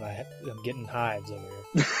 that's all, and I'm getting hives over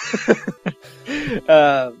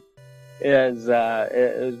here.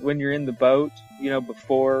 Is when you're in the boat, you know,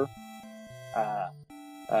 before,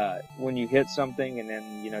 when you hit something and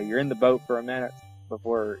then, you know, you're in the boat for a minute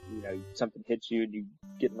before, you know, something hits you and you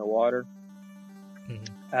get in the water.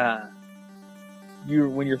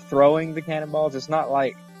 When you're throwing the cannonballs, it's not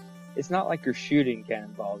like you're shooting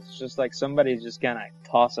cannonballs. It's just like somebody's just kind of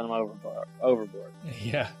tossing them overboard.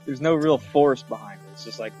 Yeah. There's no real force behind it. It's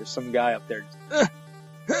just like there's some guy up there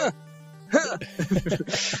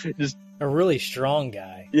just a really strong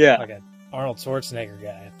guy. Yeah. Like an Arnold Schwarzenegger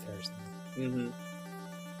guy up there or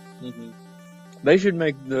something. They should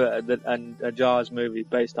make a Jaws movie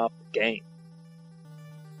based off the game.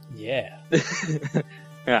 Yeah.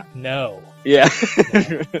 Yeah. No. Yeah.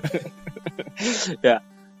 No. Yeah.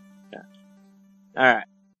 All right.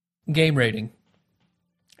 Game rating.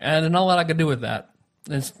 And there's not a lot I can do with that.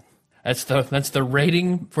 That's the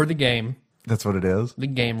rating for the game. That's what it is? The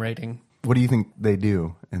game rating. What do you think they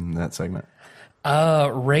do in that segment?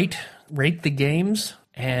 Rate the games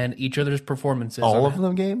and each other's performances. All of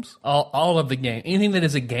the games? All of the game. Anything that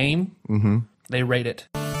is a game, they rate it.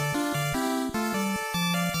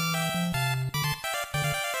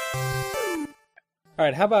 All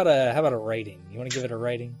right, how about a rating? You want to give it a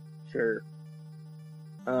rating? Sure.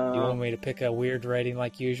 Do you want me to pick a weird rating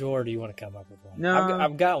like usual, or do you want to come up with one? No.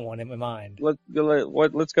 I've got one in my mind. Let's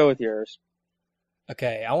go with yours.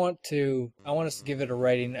 Okay, I want us to give it a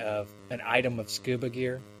rating of an item of scuba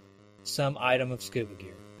gear. Some item of scuba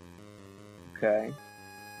gear. Okay.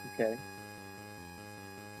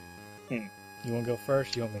 You want to go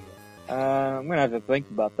first? You want me to go? I'm gonna have to think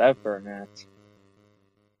about that for a minute.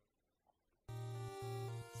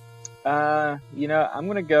 I'm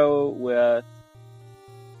gonna go with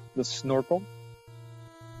the snorkel,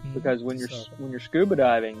 because when you're scuba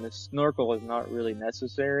diving, the snorkel is not really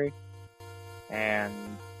necessary,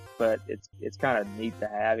 but it's kind of neat to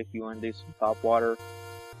have if you want to do some top water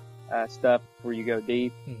stuff where you go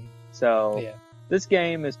deep. So yeah. This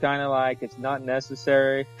game is kind of like it's not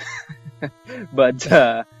necessary, but it's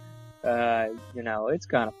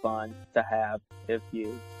kind of fun to have if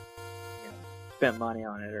you spent money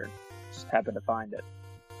on it or just happen to find it.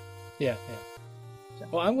 Yeah. So.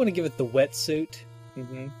 Well, I'm going to give it the wetsuit.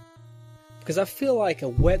 Because I feel like a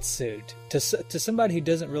wetsuit, to somebody who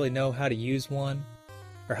doesn't really know how to use one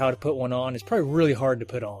or how to put one on, is probably really hard to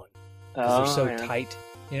put on. Because they're so tight,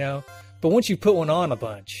 you know? But once you put one on a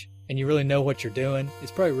bunch and you really know what you're doing,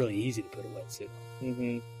 it's probably really easy to put a wetsuit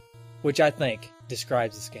on. Which I think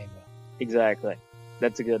describes this game well. Exactly.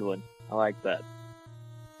 That's a good one. I like that.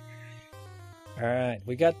 All right,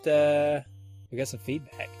 we got some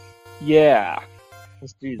feedback. Yeah,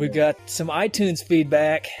 let's do that. We got some iTunes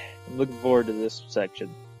feedback. I'm looking forward to this section.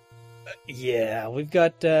 Yeah, we've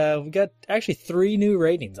got actually 3 new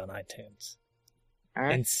ratings on iTunes. All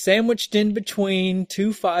right. And sandwiched in between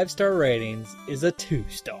 2 5-star ratings is a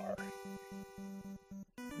 2-star.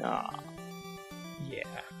 Aw. Yeah.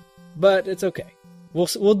 But it's okay.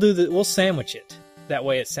 We'll sandwich it. That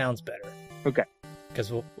way it sounds better. Okay.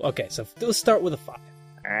 So let's start with a 5.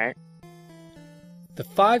 All right. The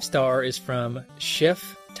 5-star is from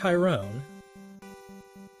Chef Tyrone.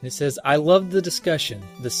 And it says, I love the discussion,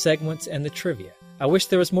 the segments, and the trivia. I wish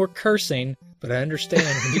there was more cursing, but I understand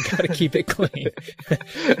when you gotta keep it clean.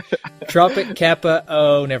 Tropic Kappa,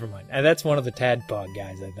 oh, never mind. That's one of the Tadpog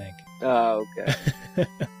guys, I think. Oh, okay.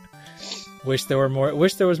 Wish there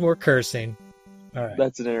was more cursing. All right.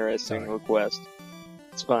 That's an interesting request.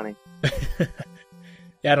 It's funny.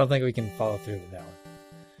 Yeah, I don't think we can follow through with that one.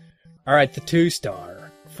 All right, the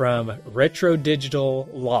 2-star from Retro Digital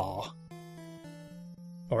Law,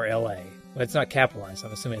 or LA. Well, it's not capitalized, so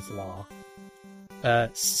I'm assuming it's law.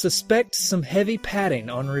 Suspect some heavy padding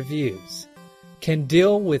on reviews. Can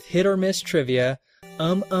deal with hit or miss trivia,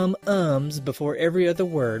 ums before every other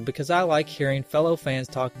word because I like hearing fellow fans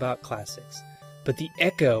talk about classics. But the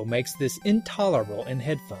echo makes this intolerable in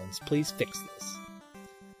headphones. Please fix this.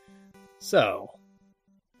 So,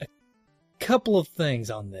 a couple of things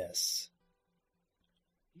on this.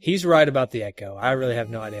 He's right about the echo. I really have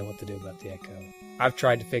no idea what to do about the echo. I've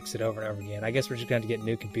tried to fix it over and over again. I guess we're just going to get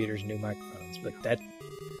new computers and new microphones, but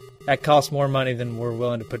that costs more money than we're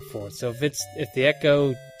willing to put forth. So if the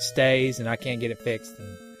echo stays and I can't get it fixed, then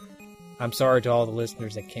I'm sorry to all the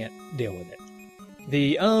listeners that can't deal with it.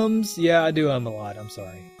 The yeah, I do a lot. I'm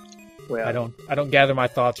sorry. Well, I don't gather my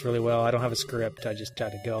thoughts really well. I don't have a script. I just try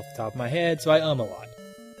to go off the top of my head, so I a lot.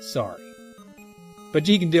 Sorry. But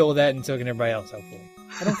you can deal with that, and so can everybody else, hopefully.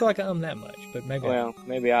 I don't feel like I that much, but maybe. Well,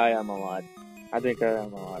 maybe I am a lot. I think I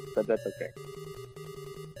am a lot, but that's okay.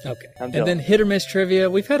 Okay. And then hit or miss trivia.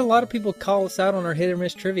 We've had a lot of people call us out on our hit or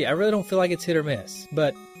miss trivia. I really don't feel like it's hit or miss,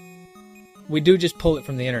 but we do just pull it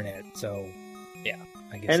from the internet. So, yeah,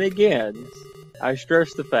 I guess. And again, I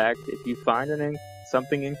stress the fact if you find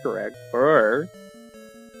something incorrect or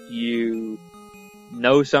you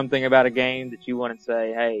know something about a game that you want to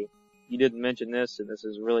say, hey, you didn't mention this and this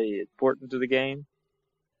is really important to the game,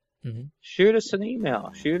 shoot us an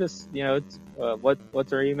email. Shoot us,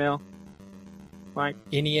 what's our email, Mike?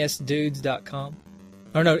 NESdudes.com.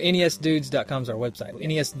 Or no, NESdudes.com is our website.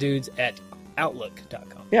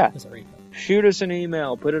 NESdudes@outlook.com. Yeah. Is our email. Shoot us an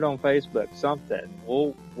email. Put it on Facebook. Something.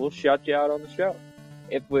 We'll shout you out on the show.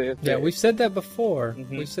 We've said that before.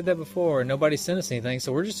 Mm-hmm. We've said that before, and nobody sent us anything,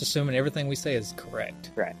 so we're just assuming everything we say is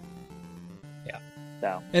correct. Right. Yeah.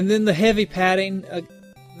 So. And then the heavy padding, of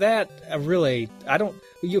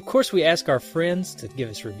course we ask our friends to give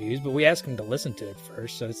us reviews, but we ask them to listen to it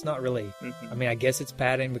first, so it's not really, I mean, I guess it's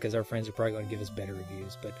padding because our friends are probably going to give us better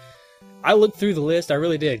reviews, but I looked through the list, I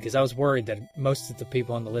really did, because I was worried that most of the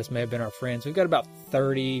people on the list may have been our friends. We've got about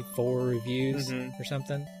 34 reviews or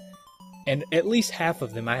something, and at least half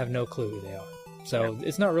of them I have no clue who they are, so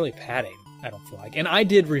it's not really padding, I don't feel like. And I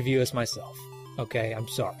did review us myself, okay, I'm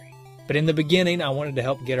sorry. But in the beginning, I wanted to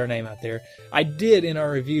help get our name out there. I did, in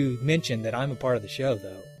our review, mention that I'm a part of the show,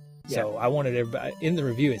 though. Yeah. So I wanted everybody, in the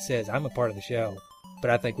review it says, I'm a part of the show,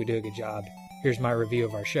 but I think we do a good job. Here's my review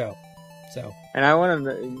of our show. So. And I want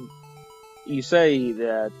to, you say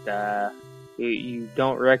that you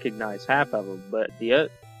don't recognize half of them, but the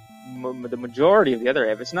majority of the other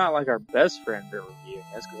half, it's not like our best friends are reviewing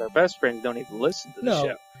us, because our best friends don't even listen to the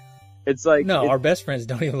show. It's like our best friends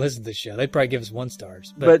don't even listen to the show. They probably give us 1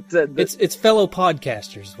 stars, but it's fellow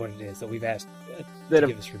podcasters is what it is that we've asked to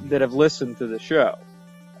give us reviews. That have listened to the show,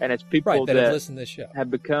 and it's people that have listened to the show, have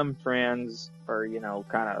become friends, or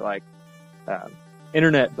kind of like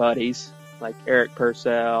internet buddies, like Eric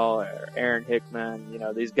Purcell or Aaron Hickman.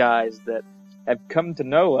 These guys that have come to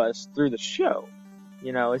know us through the show.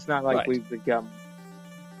 It's not like we've become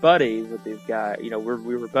buddies with these guys. We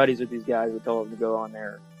were buddies with these guys. We told them to go on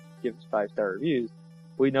there. Give us 5-star reviews.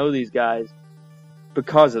 We know these guys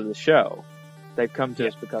because of the show. They've come to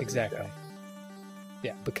us because of the show.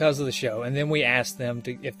 Yeah, because of the show. And then we asked them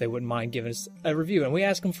if they wouldn't mind giving us a review. And we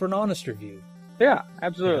asked them for an honest review. Yeah,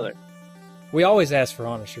 absolutely. We always ask for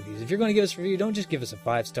honest reviews. If you're going to give us a review, don't just give us a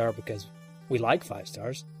 5-star because we like 5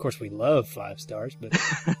 stars. Of course, we love 5 stars, but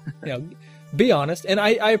be honest. And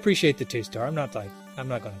I appreciate the 2-star. I'm not going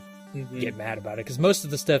to get mad about it because most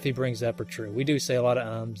of the stuff he brings up are true. We do say a lot of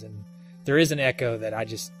ums, and there is an echo that I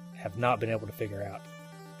just have not been able to figure out.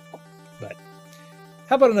 But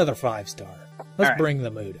how about another 5-star? Let's bring the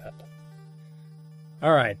mood up.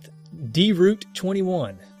 All right,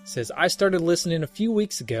 DRoot21 says, I started listening a few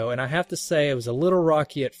weeks ago, and I have to say it was a little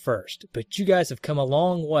rocky at first, but you guys have come a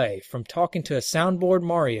long way from talking to a soundboard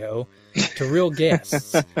Mario to real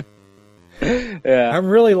guests. Yeah. I'm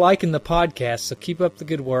really liking the podcast, so keep up the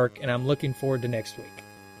good work, and I'm looking forward to next week.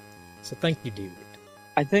 So thank you, dude.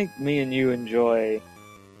 I think me and you enjoy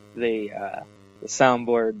the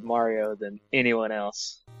soundboard Mario than anyone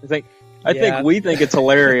else. I think we think it's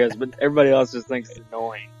hilarious, but everybody else just thinks it's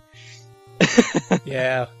annoying.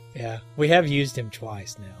 Yeah. We have used him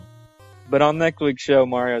twice now. But on next week's show,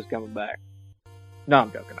 Mario's coming back. No,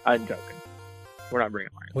 I'm joking. We're not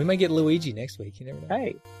bringing Mario. We may get Luigi next week. You never know.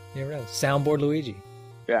 Hey. You never know. Soundboard Luigi.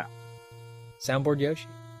 Yeah. Soundboard Yoshi.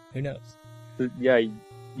 Who knows? Yeah,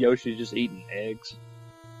 Yoshi's just eating eggs.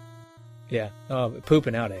 Yeah. Oh,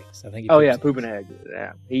 pooping out eggs. I think. Pooping eggs.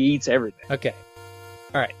 Yeah. He eats everything. Okay.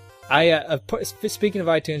 All right. Speaking of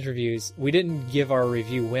iTunes reviews, we didn't give our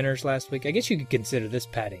review winners last week. I guess you could consider this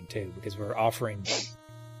padding too, because we're offering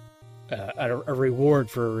a reward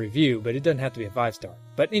for a review, but it doesn't have to be a 5-star.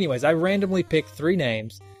 But anyways, I randomly picked 3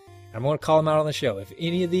 names. I'm going to call them out on the show. If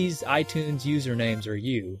any of these iTunes usernames are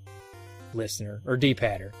you, listener, or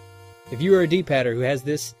D-Padder, if you are a D-Padder who has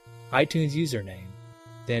this iTunes username,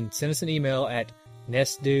 then send us an email at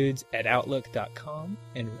nestdudes@outlook.com,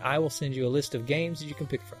 and I will send you a list of games that you can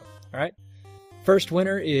pick from. All right? First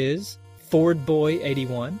winner is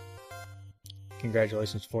FordBoy81.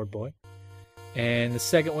 Congratulations, Ford Boy. And the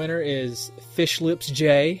second winner is Fishlips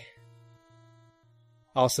J.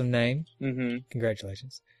 Awesome name. Mm-hmm.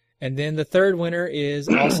 Congratulations. And then the third winner is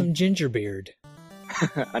Awesome Gingerbeard.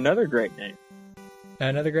 Another great name.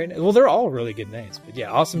 Another great name. Well, they're all really good names. But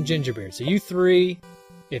yeah, Awesome Gingerbeard. So you 3,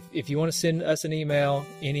 if you want to send us an email,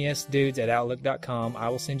 nesdudes@outlook.com, I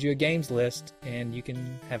will send you a games list, and you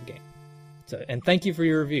can have a game. So, and thank you for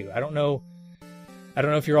your review. I don't know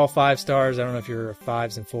if you're all 5 stars. I don't know if you're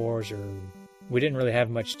 5s and 4s, or we didn't really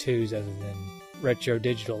have much 2s other than Retro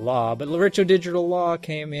Digital Law. But Retro Digital Law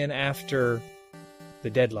came in after the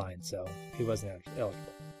deadline, so he wasn't eligible.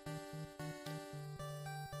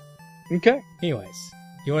 Okay. Anyways,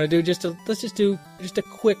 you want to do let's just do a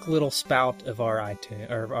quick little spout of our iTunes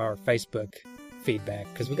or our Facebook feedback,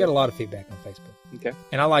 because we got a lot of feedback on Facebook. Okay.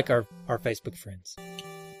 And I like our Facebook friends.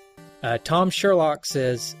 Tom Sherlock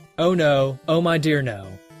says, "Oh no, oh my dear no.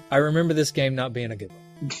 I remember this game not being a good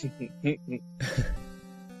one."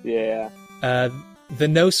 Yeah. The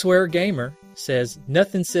No Swear Gamer says,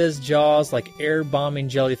 "Nothing says Jaws like air bombing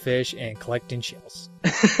jellyfish and collecting shells."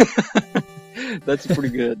 That's pretty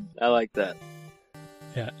good. I like that.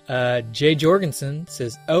 Yeah. Jay Jorgensen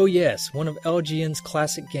says, "Oh yes, one of LGN's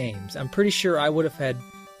classic games. I'm pretty sure I would have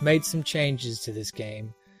made some changes to this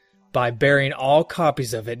game by burying all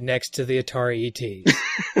copies of it next to the Atari ETs."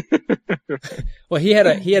 Well, he had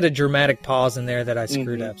a dramatic pause in there that I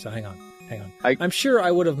screwed up. So hang on. I'm sure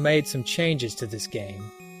I would have made some changes to this game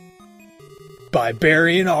by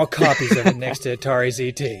burying all copies of it next to Atari's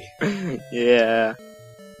ET. Yeah.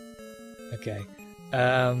 Okay.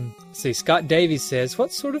 See, Scott Davies says,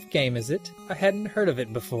 "What sort of game is it? I hadn't heard of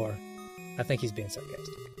it before." I think he's being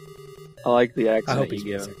sarcastic. I like the accent. I hope he's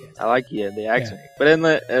you being give. sarcastic. I like the accent. Yeah. But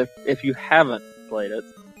if you haven't played it,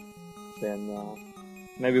 then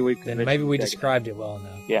maybe we described it well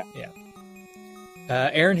enough. Yeah.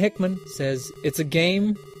 Aaron Hickman says, "It's a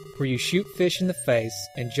game where you shoot fish in the face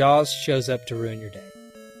and Jaws shows up to ruin your day."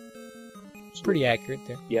 Pretty accurate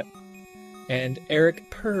there. Yep. And Eric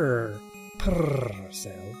Purcell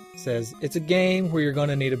says, "It's a game where you're going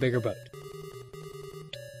to need a bigger boat."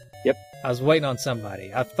 Yep. I was waiting on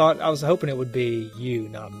somebody. I was hoping it would be you,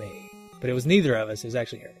 not me. But it was neither of us. It was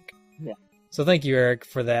actually Eric. Yeah. So thank you, Eric,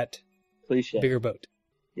 for that cliche. Bigger boat.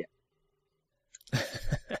 Yeah.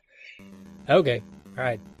 Okay. All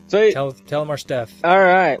right. So tell them our stuff. All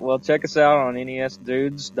right. Well, check us out on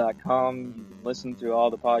nesdudes.com. You can listen to all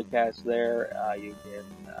the podcasts there. You can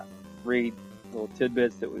read little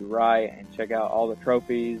tidbits that we write and check out all the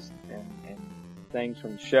trophies and things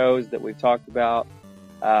from shows that we've talked about.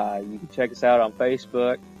 You can check us out on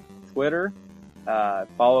Facebook, Twitter.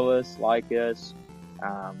 Follow us, like us,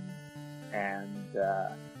 and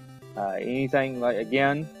anything like,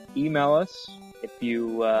 again, email us if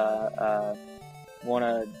you want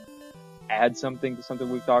to add something to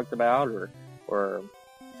something we've talked about, or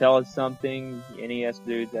tell us something.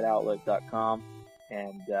 nesdudes@outlook.com,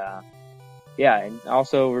 and and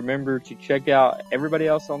also remember to check out everybody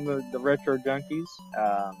else on the Retro Junkies.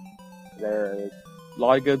 There are a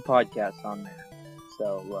lot of good podcasts on there.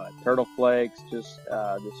 So Turtle Flakes, just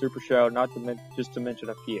the Super Show, just to mention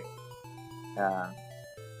a few.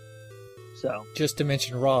 So just to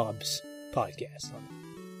mention Rob's podcast.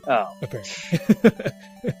 Oh, apparently.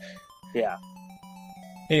 yeah.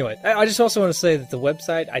 Anyway, I just also want to say that the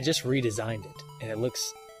website, I just redesigned it, and it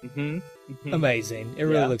looks amazing. It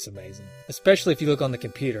really looks amazing. Especially if you look on the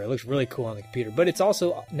computer. It looks really cool on the computer. But it's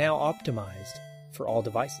also now optimized for all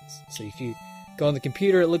devices. So if you go on the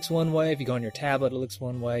computer, it looks one way. If you go on your tablet, it looks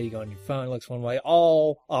one way. You go on your phone, it looks one way.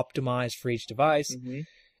 All optimized for each device.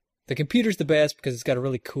 The computer's the best because it's got a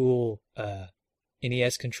really cool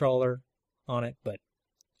NES controller on it, but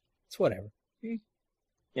it's whatever.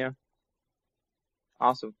 Yeah.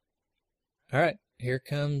 Awesome. All right, here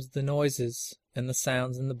comes the noises and the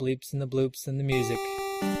sounds and the bleeps and the bloops and the music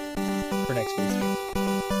for next week's game.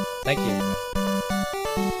 Thank you.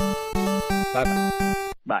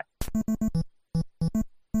 Bye-bye. Bye.